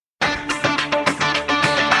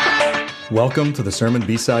Welcome to the Sermon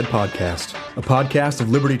B-Side Podcast, a podcast of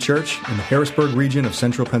Liberti Church in the Harrisburg region of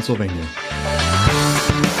central Pennsylvania.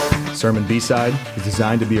 Sermon B-Side is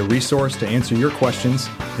designed to be a resource to answer your questions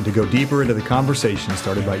and to go deeper into the conversation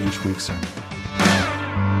started by each week's sermon.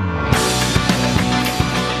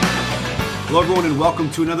 Hello, everyone, and welcome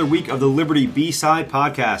to another week of the Liberti B-Side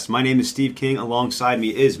Podcast. My name is Steve King. Alongside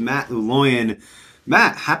me is Matt Uloyan.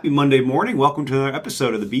 Matt, happy Monday morning. Welcome to another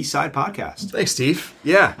episode of the B-Side Podcast. Thanks, Steve.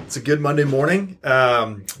 Yeah, it's a good Monday morning.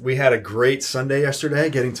 We had a great Sunday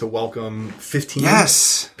yesterday, getting to welcome 15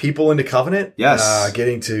 people into covenant. Yes.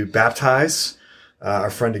 Getting to baptize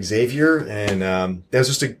our friend Xavier, and it was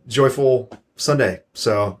just a joyful Sunday.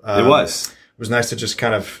 So it was nice to just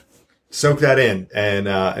kind of soak that in and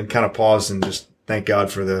kind of pause and just thank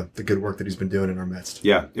God for the good work that he's been doing in our midst.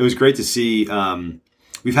 Yeah, it was great to see.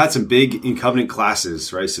 We've had some big in covenant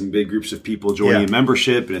classes, right? Some big groups of people joining in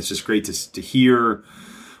membership, and it's just great to hear.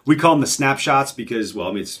 We call them the snapshots because, well,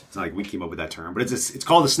 I mean, it's not like we came up with that term, but it's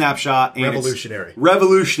called a snapshot. And Revolutionary.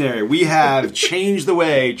 Revolutionary. We have changed the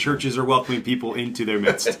way churches are welcoming people into their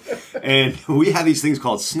midst. And we have these things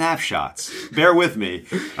called snapshots. Bear with me.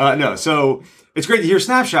 So it's great to hear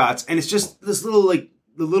snapshots, and it's just this little, the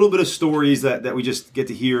little bit of stories that we just get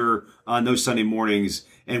to hear on those Sunday mornings.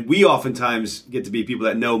 And we oftentimes get to be people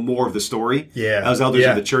that know more of the story. Yeah. As elders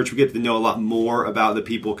of the church, we get to know a lot more about the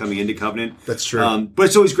people coming into covenant. That's true. But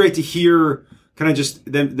it's always great to hear kind of just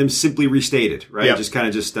them simply restated, right? Yep. Just kind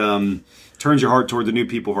of just turns your heart toward the new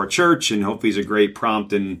people of our church, and hopefully is a great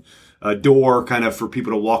prompt and a door kind of for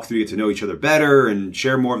people to walk through, get to know each other better and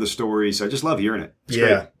share more of the stories. So I just love hearing it. It's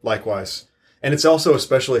great. Likewise. And it's also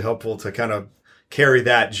especially helpful to kind of carry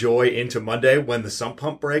that joy into Monday when the sump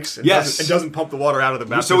pump breaks and doesn't pump the water out of the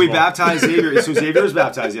baptismal. So we baptized Xavier. So Xavier was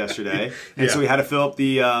baptized yesterday. And so we had to fill up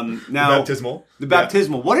the baptismal. The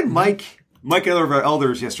baptismal. Yeah. What did Mike and other of our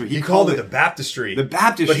elders yesterday, he called it the baptistry. The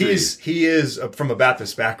baptistry. But he is from a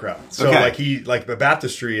Baptist background. So the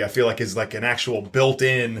baptistry I feel like is like an actual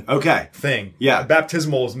built-in thing. Yeah.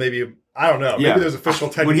 Baptismal is maybe, I don't know. Maybe there's official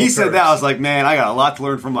technical When he terms. said that, I was like, man, I got a lot to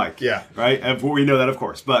learn from Mike. Yeah. Right? And we know that, of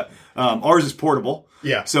course. But ours is portable.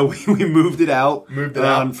 Yeah. So we moved it out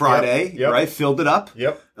on Friday, right? Filled it up.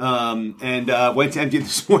 Yep. And went to empty it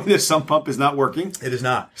this morning. The sump pump is not working. It is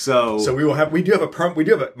not. So we do have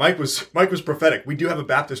a Mike was prophetic. We do have a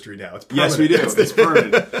baptistry now. It's permanent. Yes, we do. It's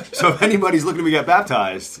permanent. So if anybody's looking to get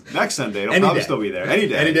baptized next Sunday, it'll probably still be there.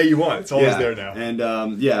 Any day you want. It's always there now. And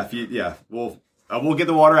we'll get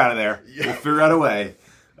the water out of there. Yeah. We'll figure out a way.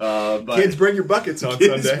 But kids, bring your buckets on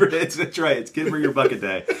Sunday. That's right. It's Kids Bring Your Bucket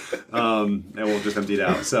Day. And we'll just empty it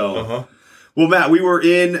out. So, Well, Matt, we were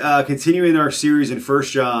in continuing our series in 1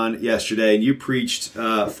 John yesterday, and you preached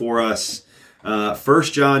for us 1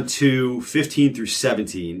 John 2, 15 through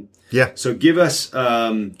 17. Yeah. So give us a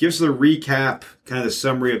recap, kind of the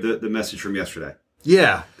summary of the message from yesterday.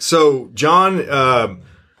 Yeah. So John,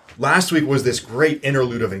 last week was this great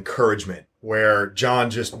interlude of encouragement where John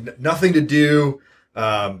just nothing to do.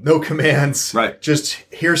 No commands. Right. Just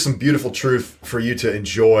here's some beautiful truth for you to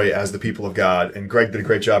enjoy as the people of God. And Greg did a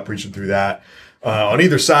great job preaching through that. On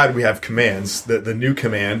either side, we have commands. The new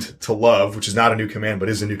command to love, which is not a new command, but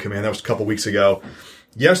is a new command. That was a couple weeks ago.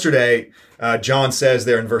 Yesterday, John says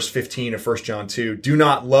there in verse 15 of 1 John 2, do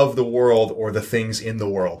not love the world or the things in the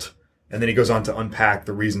world. And then he goes on to unpack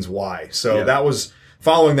the reasons why. So that was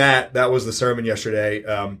following that was the sermon yesterday,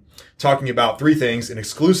 talking about three things: an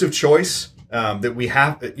exclusive choice. That we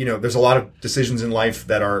have, there's a lot of decisions in life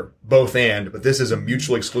that are both and, but this is a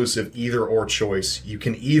mutually exclusive either or choice. You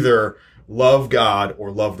can either love God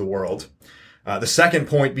or love the world. The second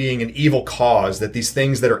point being an evil cause, that these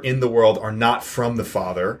things that are in the world are not from the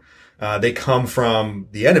Father. They come from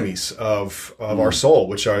the enemies of our soul,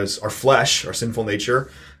 which is our flesh, our sinful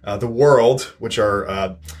nature, the world, which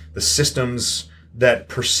are the systems that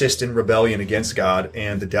persist in rebellion against God,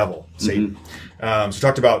 and the devil, Satan. So we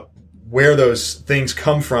talked about where those things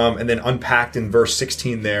come from, and then unpacked in verse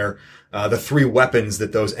 16 there, the three weapons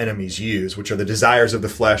that those enemies use, which are the desires of the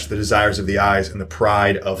flesh, the desires of the eyes, and the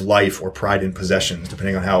pride of life, or pride in possessions,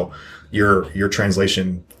 depending on how your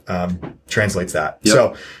translation translates that. Yep.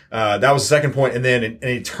 So that was the second point. And then an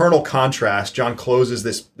eternal contrast, John closes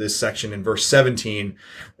this section in verse 17,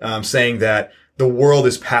 saying that the world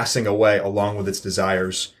is passing away along with its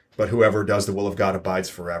desires, but whoever does the will of God abides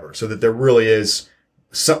forever. So that there really is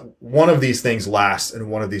one of these things lasts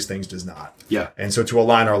and one of these things does not. Yeah. And so to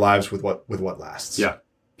align our lives with what lasts. Yeah.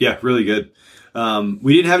 Yeah. Really good.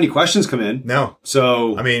 We didn't have any questions come in. No.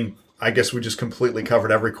 So, I mean, I guess we just completely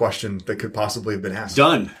covered every question that could possibly have been asked.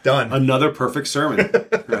 Done. Another perfect sermon,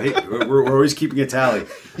 right? We're always keeping a tally.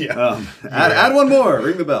 Yeah. Add one more.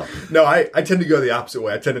 Ring the bell. No, I tend to go the opposite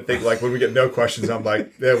way. I tend to think like when we get no questions, I'm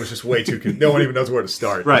like, that was just way too. No one even knows where to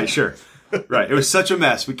start. Right. Sure. Right. It was such a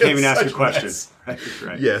mess. We can't even ask a question.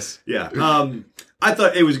 Right. Yes. Yeah. I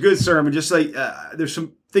thought it was a good sermon. Just like there's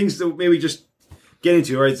some things that maybe just get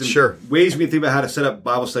into, right? Some ways we can think about how to set up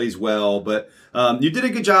Bible studies well, but. You did a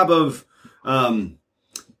good job of kind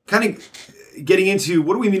of getting into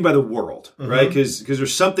what do we mean by the world, right? Because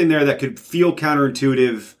there's something there that could feel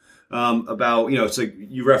counterintuitive about, it's like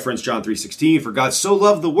you referenced John 3:16, for God so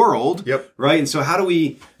loved the world, right? And so how do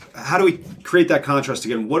we create that contrast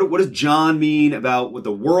again? What does John mean about what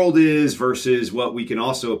the world is versus what we can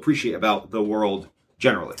also appreciate about the world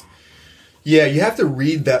generally? Yeah, you have to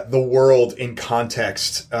read the world in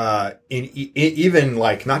context, even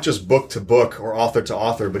like not just book to book or author to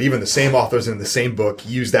author, but even the same authors in the same book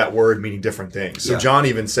use that word meaning different things. So John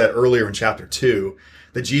even said earlier in chapter 2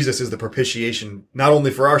 that Jesus is the propitiation not only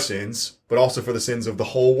for our sins, but also for the sins of the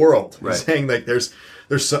whole world. Right. He's saying like there's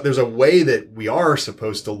a way that we are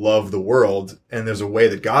supposed to love the world, and there's a way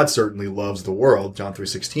that God certainly loves the world, John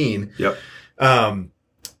 3:16. Yep.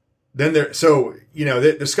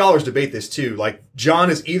 The scholars debate this too. Like John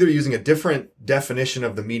is either using a different definition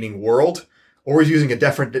of the meaning world, or he's using a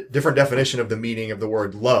different definition of the meaning of the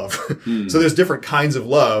word love. So there's different kinds of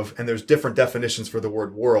love, and there's different definitions for the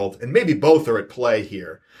word world, and maybe both are at play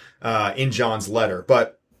here in John's letter.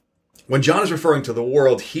 But when John is referring to the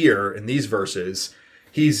world here in these verses,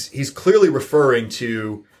 he's clearly referring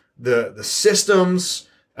to the systems,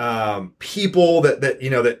 people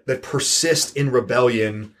that persist in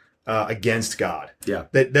rebellion against God. Yeah.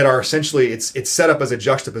 That are essentially, it's set up as a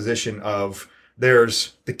juxtaposition of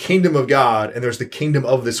there's the kingdom of God and there's the kingdom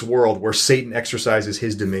of this world where Satan exercises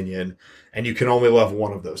his dominion, and you can only love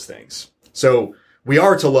one of those things. So we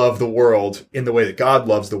are to love the world in the way that God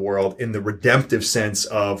loves the world, in the redemptive sense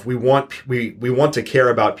of we want to care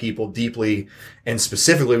about people deeply, and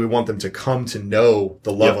specifically we want them to come to know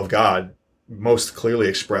the love of God, most clearly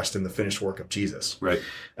expressed in the finished work of Jesus. Right.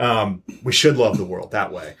 We should love the world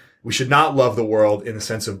that way. We should not love the world in the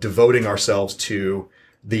sense of devoting ourselves to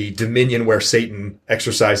the dominion where Satan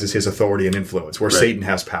exercises his authority and influence, where Satan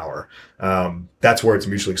has power. That's where it's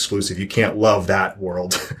mutually exclusive. You can't love that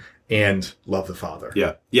world and love the Father.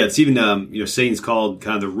 Yeah. Yeah. It's even, Satan's called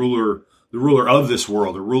kind of the ruler of this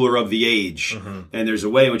world, the ruler of the age. And there's a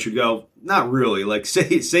way in which you go, not really. Like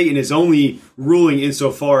Satan is only ruling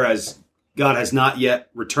insofar as God has not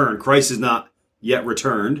yet returned. Christ has not yet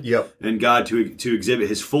returned. Yep. And God to exhibit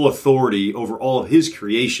his full authority over all of his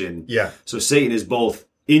creation. Yeah. So Satan is both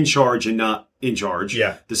in charge and not in charge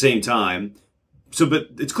at the same time. So, but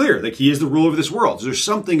it's clear, like he is the ruler of this world. So there's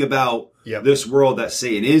something about this world that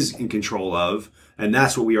Satan is in control of, and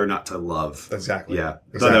that's what we are not to love. Exactly. Yeah.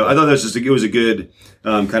 Exactly. I thought that was a good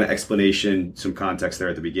kind of explanation, some context there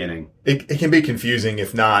at the beginning. It can be confusing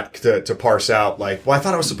if not to parse out like, well, I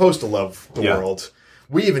thought I was supposed to love the world.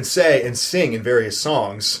 We even say and sing in various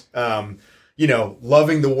songs,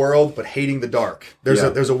 loving the world but hating the dark.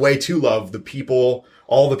 There's a way to love the people,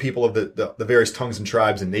 all the people of the various tongues and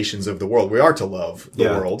tribes and nations of the world. We are to love the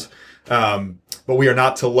world, but we are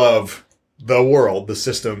not to love the world, the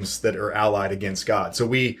systems that are allied against God. So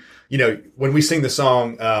we, when we sing the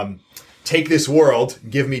song, take this world,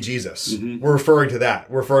 give me Jesus, we're referring to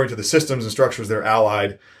that. We're referring to the systems and structures that are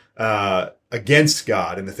allied against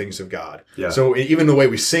God and the things of God. Yeah. So even the way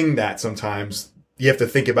we sing that sometimes, you have to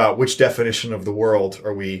think about which definition of the world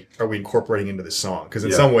are we incorporating into this song? Because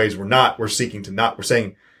in some ways we're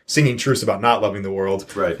singing truths about not loving the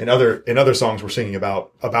world. Right. In other songs we're singing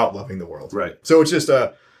about loving the world. Right. So it's just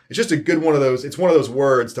a good one of those. It's one of those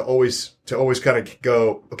words to always kind of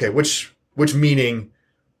go, okay, which meaning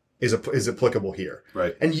is applicable here.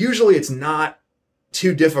 Right. And usually it's not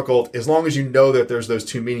too difficult as long as you know that there's those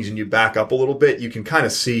two meanings and you back up a little bit. You can kind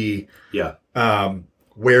of see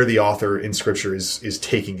where the author in Scripture is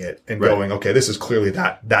taking it and going, okay, this is clearly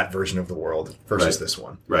that version of the world versus this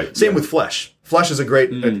one. Right. Same with flesh. Flesh is a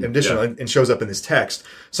great addition and shows up in this text.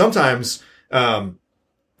 Sometimes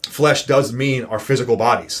flesh does mean our physical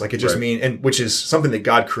bodies. Like it just and which is something that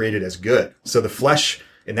God created as good. So the flesh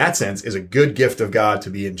in that sense is a good gift of God to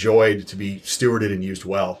be enjoyed, to be stewarded and used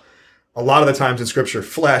well. A lot of the times in Scripture,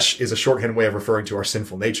 flesh is a shorthand way of referring to our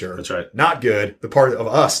sinful nature. That's right. Not good, the part of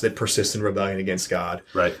us that persists in rebellion against God.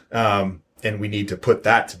 Right. and we need to put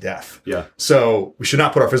that to death. Yeah. So we should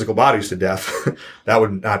not put our physical bodies to death. That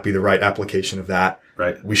would not be the right application of that.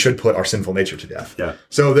 Right. We should put our sinful nature to death. Yeah.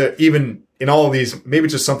 So that even in all of these, maybe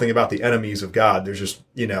it's just something about the enemies of God. There's just,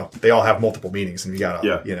 they all have multiple meanings, and you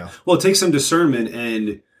gotta, Well, it takes some discernment,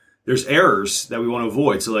 and there's errors that we want to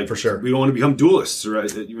avoid. So, like, for sure, we don't want to become dualists,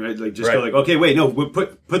 right? Like, just go like, okay, wait, no, we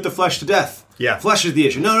put the flesh to death. Yeah. Flesh is the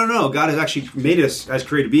issue. No. God has actually made us as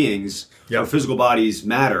created beings. Yep. Our physical bodies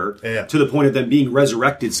matter to the point of them being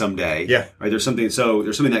resurrected someday. Yeah. Right. There's something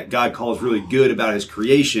that God calls really good about his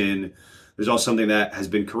creation. There's also something that has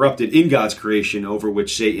been corrupted in God's creation, over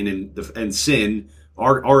which Satan and sin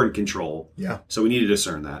are in control. Yeah. So we need to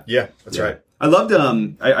discern that. Yeah, that's right. I loved.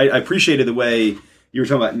 I appreciated the way you were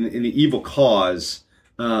talking about in the evil cause,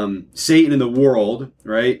 Satan and the world,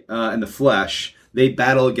 right, and the flesh. They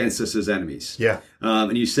battle against us as enemies. Yeah.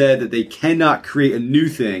 And you said that they cannot create a new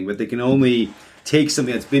thing, but they can only take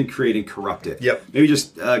something that's been created and corrupt it. Yep. Maybe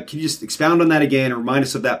just can you just expound on that again and remind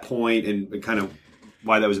us of that point and kind of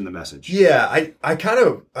why that was in the message? Yeah, I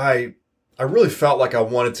really felt like I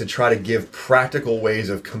wanted to try to give practical ways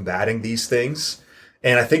of combating these things.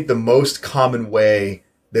 And I think the most common way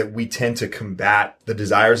that we tend to combat the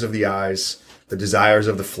desires of the eyes, the desires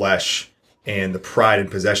of the flesh, and the pride and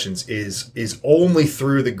possessions is only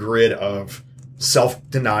through the grid of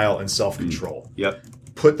self-denial and self-control. Yep.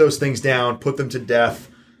 Put those things down, put them to death,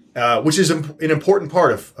 which is an important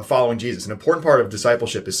part of following Jesus. An important part of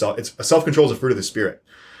discipleship is self-control is a fruit of the Spirit.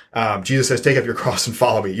 Jesus says, "Take up your cross and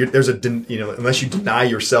follow me." Unless you deny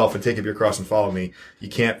yourself and take up your cross and follow me, you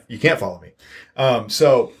can't follow me.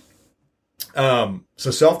 So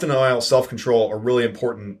self-denial, self-control are really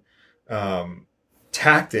important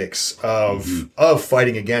tactics of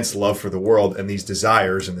fighting against love for the world and these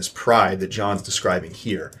desires and this pride that John's describing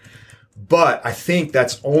here. But I think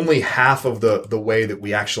that's only half of the way that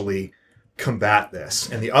we actually combat this.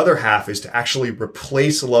 And the other half is to actually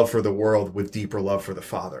replace love for the world with deeper love for the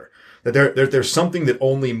Father. That there's something that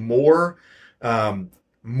only more and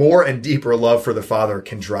deeper love for the Father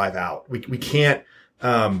can drive out. We can't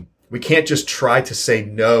just try to say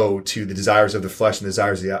no to the desires of the flesh and the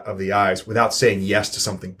desires of the eyes without saying yes to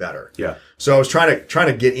something better. Yeah. So I was trying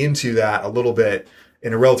to get into that a little bit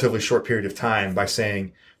in a relatively short period of time by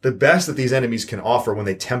saying the best that these enemies can offer when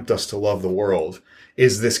they tempt us to love the world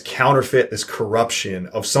is this counterfeit, this corruption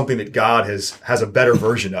of something that God has a better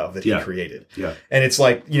version of that he created. Yeah. And it's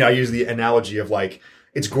like, I use the analogy of like,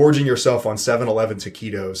 it's gorging yourself on 7-Eleven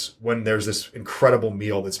taquitos when there's this incredible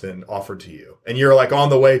meal that's been offered to you. And you're like on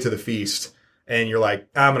the way to the feast and you're like,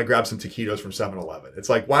 I'm going to grab some taquitos from 7-Eleven. It's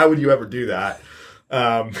like, why would you ever do that?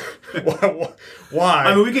 Why?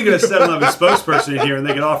 I mean, we could get a 7-Eleven spokesperson in here and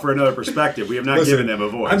they can offer another perspective. We have not given them a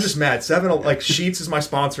voice. I'm just mad. Sheetz is my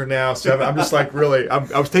sponsor now. I'm just like, really,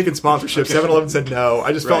 I was taking sponsorship. 7-Eleven said no.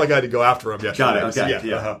 I just felt like I had to go after them yesterday. Got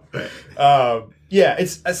it. Okay.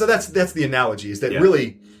 So that's the analogy, is that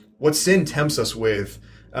really what sin tempts us with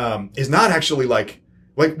is not actually like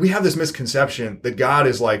we have this misconception that God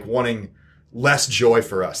is like wanting less joy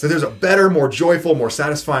for us, that there's a better, more joyful, more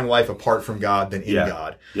satisfying life apart from God than in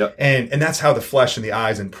God. Yep. And that's how the flesh and the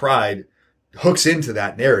eyes and pride hooks into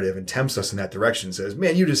that narrative and tempts us in that direction and says,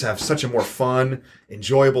 man, you just have such a more fun,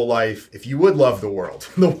 enjoyable life if you would love the world.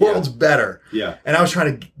 The world's better. Yeah. And I was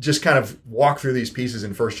trying to just kind of walk through these pieces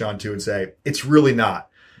in 1 John 2 and say, it's really not.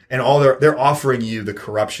 And they're offering you the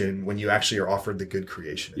corruption when you actually are offered the good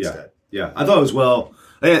creation instead. Yeah. I thought it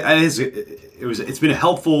was it's been a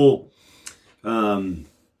helpful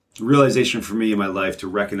realization for me in my life to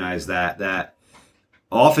recognize that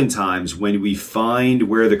oftentimes when we find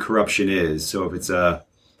where the corruption is, so if it's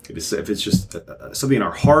just something in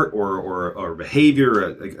our heart or behavior,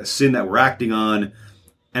 a sin that we're acting on,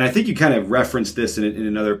 and I think you kind of referenced this in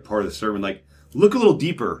another part of the sermon, like look a little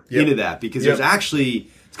deeper into that, because there's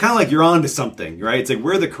actually, it's kind of like you're onto something, right? It's like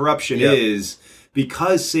where the corruption is,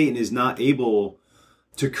 because Satan is not able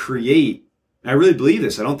to create. I really believe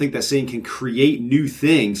this. I don't think that Satan can create new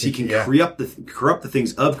things. He can corrupt the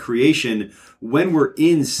things of creation when we're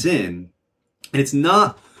in sin. And it's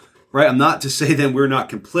not, right? I'm not to say then we're not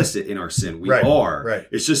complicit in our sin. We are. Right.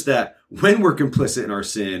 It's just that when we're complicit in our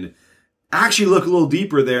sin, actually look a little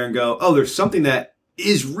deeper there and go, oh, there's something that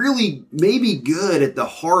is really maybe good at the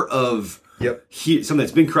heart of something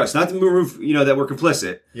that's been crushed. Not to move, that we're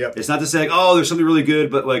complicit. Yep. It's not to say, like, oh, there's something really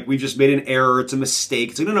good, but like we've just made an error. It's a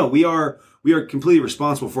mistake. It's like, no, we are completely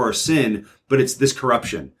responsible for our sin, but it's this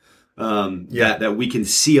corruption that we can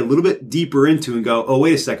see a little bit deeper into and go, oh,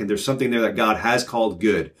 wait a second, there's something there that God has called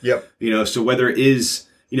good. Yep. So whether it is,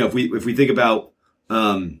 if we think about,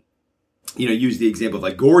 use the example of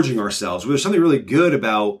like gorging ourselves, there's something really good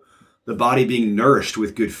about the body being nourished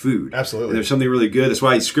with good food. Absolutely. And there's something really good. That's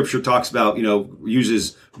why Scripture talks about,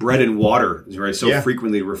 uses bread and water, right? So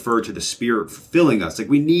frequently referred to the Spirit filling us. Like,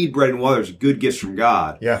 we need bread and water. There's good gifts from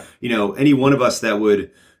God. Yeah. Any one of us that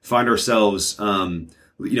would find ourselves,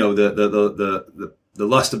 the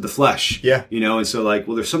lust of the flesh. Yeah. And so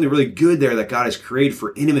there's something really good there that God has created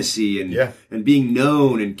for intimacy and being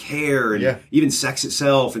known and care and even sex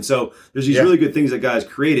itself. And so there's these really good things that God has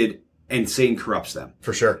created, and Satan corrupts them.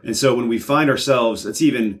 For sure. And so when we find ourselves, I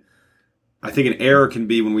think an error can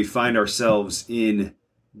be when we find ourselves in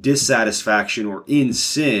dissatisfaction or in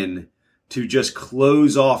sin, to just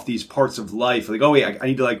close off these parts of life. Like, oh wait, I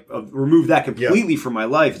need to remove that completely from my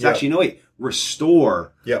life. It's actually,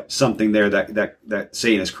 restore something there that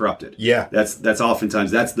Satan has corrupted. Yeah. That's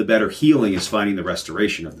oftentimes, that's the better healing, is finding the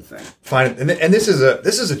restoration of the thing. Fine. And this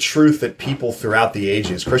is a truth that people throughout the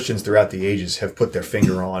ages, Christians throughout the ages, have put their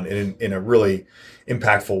finger on in a really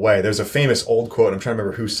impactful way. There's a famous old quote, I'm trying to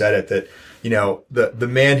remember who said it, that,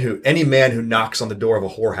 any man who knocks on the door of a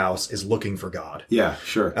whorehouse is looking for God. Yeah,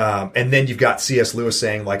 sure. And then you've got C.S. Lewis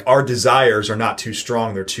saying, our desires are not too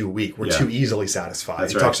strong, they're too weak. We're too easily satisfied.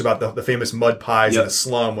 He talks about the famous mud pies in the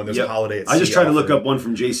slum when there's a holiday at sea. I just tried to look up one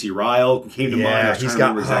from J.C. Ryle. Came to mind. I was trying to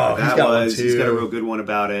remember exactly what that was. He's got a real good one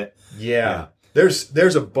about it. Yeah.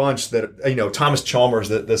 There's a bunch that, Thomas Chalmers,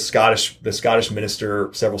 the Scottish minister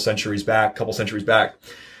couple centuries back,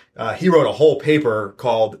 he wrote a whole paper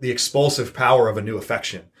called The Expulsive Power of a New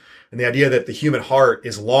Affection. And the idea that the human heart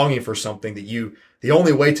is longing for something the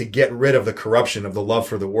only way to get rid of the corruption of the love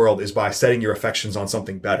for the world is by setting your affections on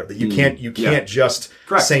something better. That you can't just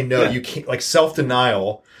say no. You can't,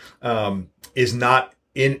 self-denial, is not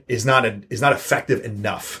effective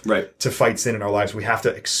enough to fight sin in our lives. We have to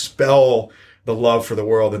expel the love for the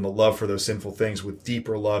world and the love for those sinful things with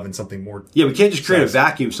deeper love and something more. Yeah, we can't just create a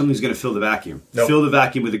vacuum. Something's going to fill the vacuum. Nope. Fill the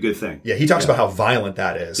vacuum with a good thing. Yeah, he talks about how violent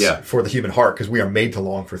that is for the human heart, because we are made to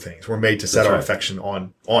long for things. We're made to set our affection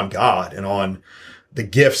on God and on the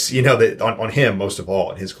gifts, on Him most of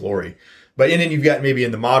all, in His glory. But then you've got maybe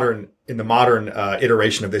in the modern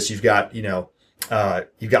iteration of this, you've got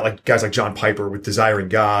guys like John Piper with desiring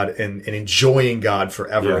God and enjoying God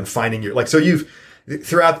forever and finding your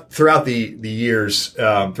throughout the years,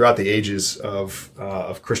 throughout the ages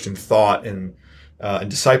of Christian thought and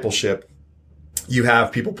discipleship, you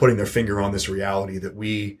have people putting their finger on this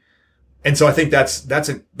reality and so I think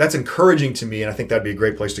that's encouraging to me, and I think that'd be a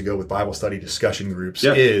great place to go with Bible study discussion groups.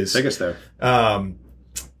 Take us there.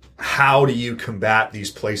 How do you combat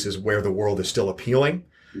these places where the world is still appealing?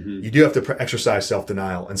 Mm-hmm. You do have to exercise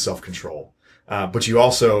self-denial and self-control, but you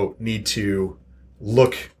also need to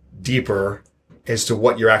look deeper as to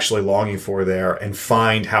what you're actually longing for there, and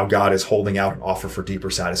find how God is holding out an offer for deeper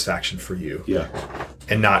satisfaction for you. Yeah.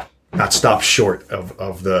 And not stop short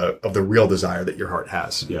of the real desire that your heart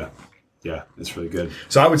has. Yeah. Yeah. That's really good.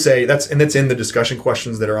 So I would say that's in the discussion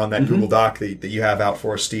questions that are on that Google Doc that you have out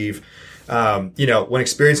for us, Steve. When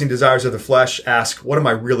experiencing desires of the flesh, ask, what am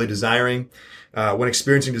I really desiring? When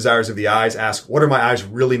experiencing desires of the eyes, ask, what are my eyes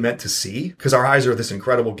really meant to see? Because our eyes are this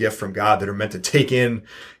incredible gift from God that are meant to take in,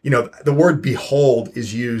 the word behold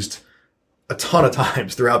is used a ton of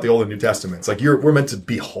times throughout the Old and New Testaments. We're meant to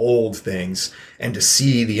behold things and to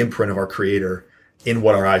see the imprint of our Creator in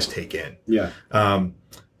what our eyes take in. Yeah.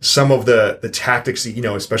 Some of the tactics,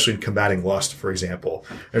 especially in combating lust, for example,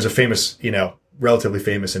 there's a famous, relatively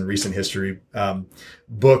famous in recent history,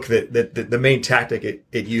 book that the main tactic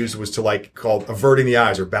it used was called averting the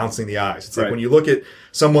eyes or bouncing the eyes. It's when you look at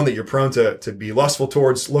someone that you're prone to be lustful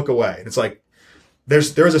towards, look away. And it's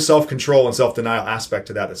there's a self-control and self-denial aspect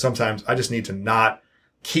to that sometimes I just need to not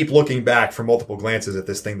keep looking back for multiple glances at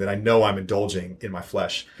this thing that I know I'm indulging in my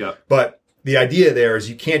flesh. Yeah. But the idea there is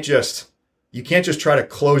you can't just try to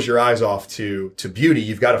close your eyes off to beauty.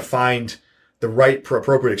 You've got to find the right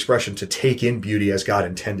appropriate expression to take in beauty as God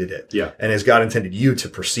intended it. Yeah. And as God intended you to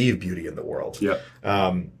perceive beauty in the world. Yeah.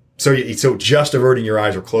 So just averting your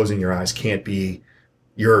eyes or closing your eyes can't be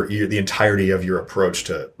the entirety of your approach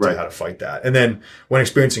to how to fight that. And then when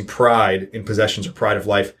experiencing pride in possessions or pride of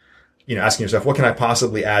life, asking yourself, what can I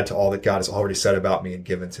possibly add to all that God has already said about me and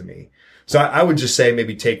given to me? So I would just say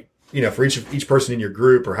maybe take, for each person in your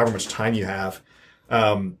group or however much time you have,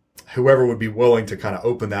 whoever would be willing to kind of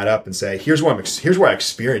open that up and say, here's where I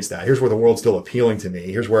experienced that. Here's where the world's still appealing to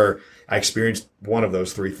me. Here's where I experienced one of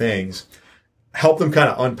those three things. Help them kind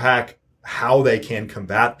of unpack how they can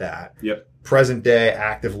combat that present day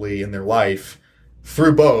actively in their life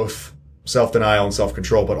through both self-denial and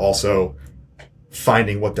self-control, but also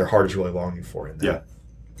finding what their heart is really longing for in that. Yeah,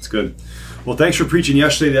 that's good. Well, thanks for preaching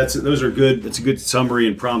yesterday. Those are good. That's a good summary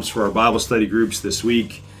and prompts for our Bible study groups this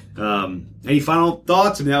week. Any final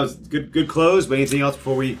thoughts? I mean, that was good close, but anything else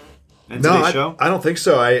before we end today's show? I don't think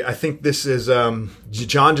so. I think this is,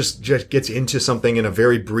 John just gets into something in a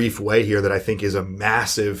very brief way here that I think is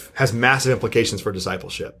has massive implications for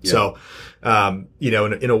discipleship. Yeah. So,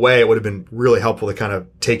 in a way, it would have been really helpful to kind of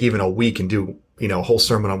take even a week and do, a whole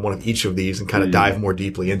sermon on one of each of these and kind of dive more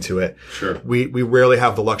deeply into it. Sure. We rarely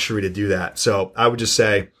have the luxury to do that. So I would just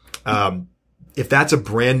say, if that's a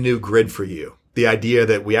brand new grid for you, the idea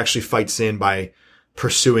that we actually fight sin by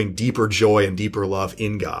pursuing deeper joy and deeper love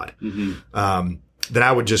in God, then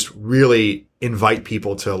I would just really invite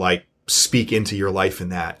people to speak into your life in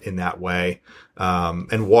that way.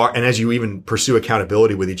 And as you even pursue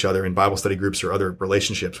accountability with each other in Bible study groups or other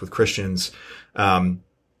relationships with Christians,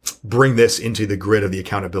 bring this into the grid of the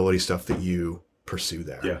accountability stuff that you pursue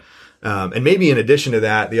there. Yeah. And maybe in addition to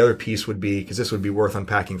that, the other piece would be, because this would be worth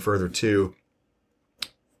unpacking further too.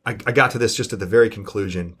 I got to this just at the very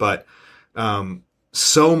conclusion, but,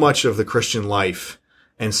 so much of the Christian life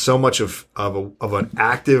and so much of an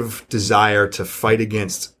active desire to fight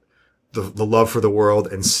against the love for the world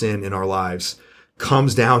and sin in our lives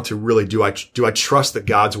comes down to really, do I trust that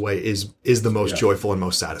God's way is the most joyful and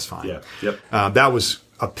most satisfying? Yeah. Yep. That was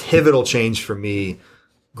a pivotal change for me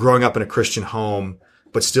growing up in a Christian home,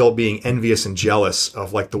 but still being envious and jealous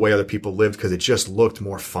of the way other people lived because it just looked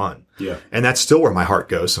more fun. Yeah. And that's still where my heart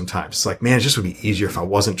goes sometimes. It's like, man, it just would be easier if I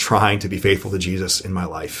wasn't trying to be faithful to Jesus in my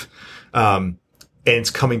life. And it's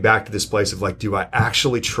coming back to this place of do I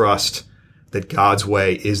actually trust that God's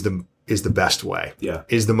way is the best way? Yeah.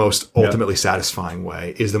 Is the most ultimately satisfying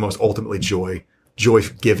way? Is the most ultimately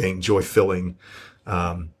joy-giving, joy-filling,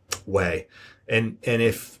 way? And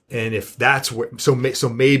if that's where, so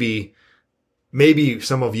maybe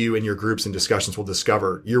some of you in your groups and discussions will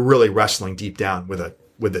discover you're really wrestling deep down with a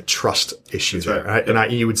trust issue. That's there. Right.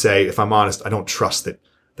 And you would say, if I'm honest, I don't trust that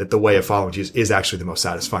the way of following Jesus is actually the most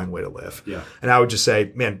satisfying way to live. Yeah. And I would just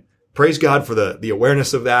say, man, praise God for the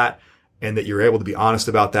awareness of that and that you're able to be honest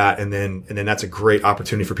about that. And then that's a great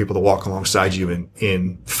opportunity for people to walk alongside you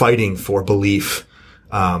in fighting for belief,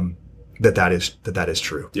 that is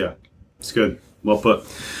true. Yeah. It's good. Well put.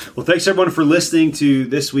 Well, thanks everyone for listening to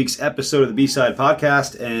this week's episode of the B-Side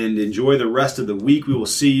Podcast, and enjoy the rest of the week. We will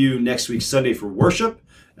see you next week, Sunday, for worship.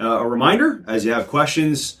 A reminder, as you have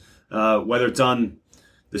questions, whether it's on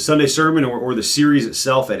the Sunday sermon or the series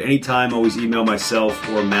itself, at any time, always email myself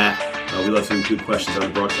or Matt. We love to include questions on the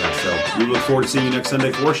broadcast. So we look forward to seeing you next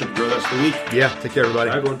Sunday for worship. Enjoy the rest of the week. Yeah, take care,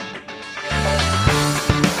 everybody. Bye, everyone.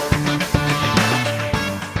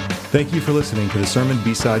 Thank you for listening to the Sermon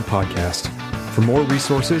B-Side Podcast. For more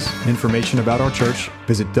resources and information about our church,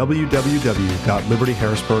 visit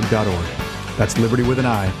www.libertyharrisburg.org. That's Liberty with an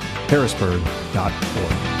I,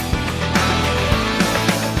 Harrisburg.org.